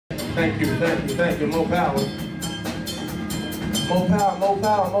Thank you, thank you, thank you. More power. More power, more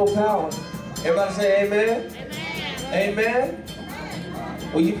power, more power. Everybody say amen? Amen.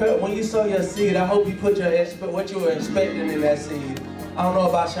 When you sow your seed, I hope you put what you were expecting in that seed. I don't know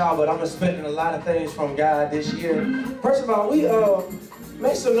about y'all, but I'm expecting a lot of things from God this year. First of all, we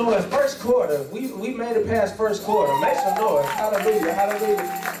make some noise. First quarter, we made it past first quarter. Make some noise. Hallelujah,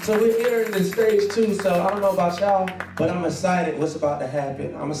 hallelujah. So we're entering the stage 2. So I don't know about y'all, but I'm excited what's about to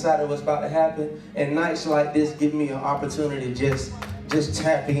happen. I'm excited what's about to happen. And nights like this give me an opportunity to just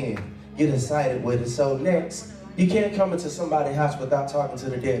tap in, get excited with it. So next, you can't come into somebody's house without talking to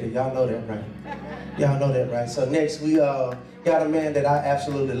the daddy. Y'all know that, right? Y'all know that, right? So next, we got a man that I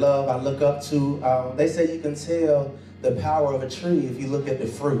absolutely love, I look up to. They say you can tell the power of a tree if you look at the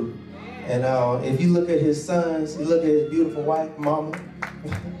fruit. And if you look at his sons, you look at his beautiful wife, mama.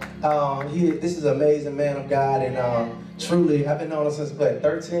 This is an amazing man of God, and truly, I've been knowing him since, what,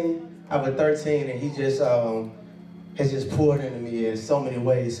 13? I was 13, and he just has just poured into me in so many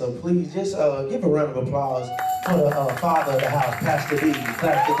ways. So please, just give a round of applause for the father of the house, Pastor Deas.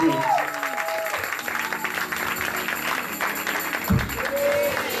 Pastor Deas.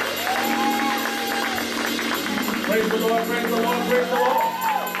 Praise the Lord, praise the Lord, praise the Lord.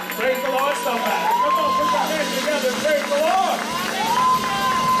 Praise the Lord, somebody. Come on, put your hands together and praise the Lord.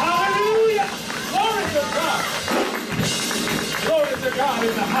 Hallelujah. Glory to God. Glory to God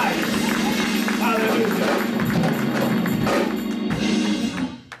in the highest. Hallelujah.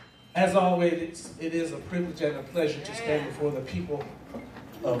 As always, it is a privilege and a pleasure to stand before the people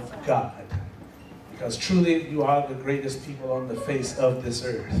of God. Because truly, you are the greatest people on the face of this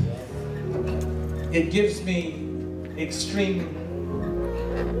earth. It gives me extreme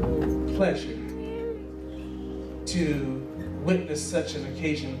pleasure to witness such an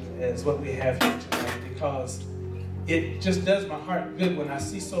occasion as what we have here tonight, because it just does my heart good when I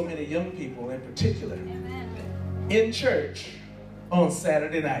see so many young people in particular in church on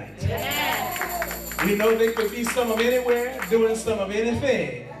Saturday night. We know they could be some of anywhere, doing some of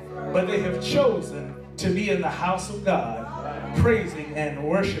anything, but they have chosen to be in the house of God, praising and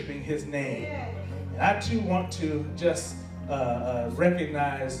worshiping His name. I too want to just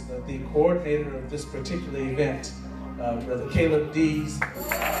recognize the coordinator of this particular event, Brother Caleb Deas.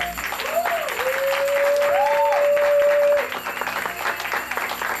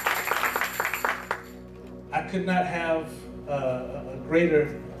 I could not have a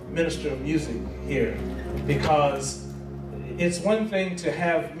greater minister of music here, because it's one thing to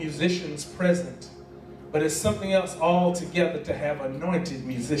have musicians present, but it's something else altogether to have anointed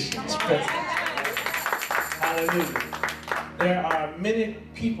musicians present. Hallelujah. There are many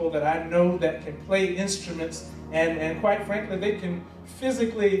people that I know that can play instruments, and quite frankly, they can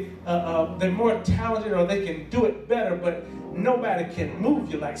physically, they're more talented, or they can do it better, but nobody can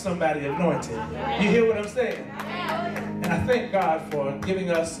move you like somebody anointed. You hear what I'm saying? And I thank God for giving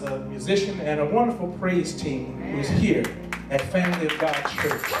us a musician and a wonderful praise team who's here at Family of God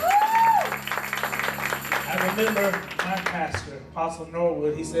Church. I remember my pastor, Apostle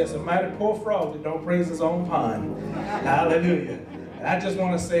Norwood, he says, a mighty poor frog that don't praise his own pond. Hallelujah. And I just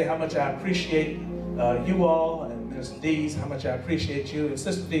want to say how much I appreciate you all, and Minister Deas, how much I appreciate you, and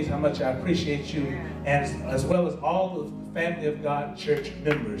Sister Deas, how much I appreciate you, and as well as all of the Family of God Church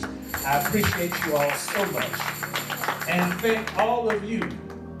members. I appreciate you all so much. And thank all of you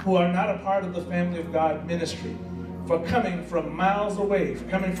who are not a part of the Family of God ministry for coming from miles away, for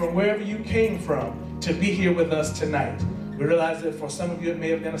coming from wherever you came from, to be here with us tonight. We realize that for some of you it may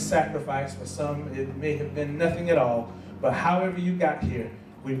have been a sacrifice, for some it may have been nothing at all, but however you got here,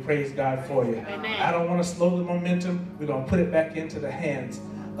 we praise God for you. Amen. I don't want to slow the momentum. We're going to put it back into the hands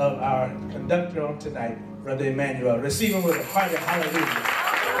of our conductor on tonight, Brother Emmanuel. Receive him with a hearty hallelujah.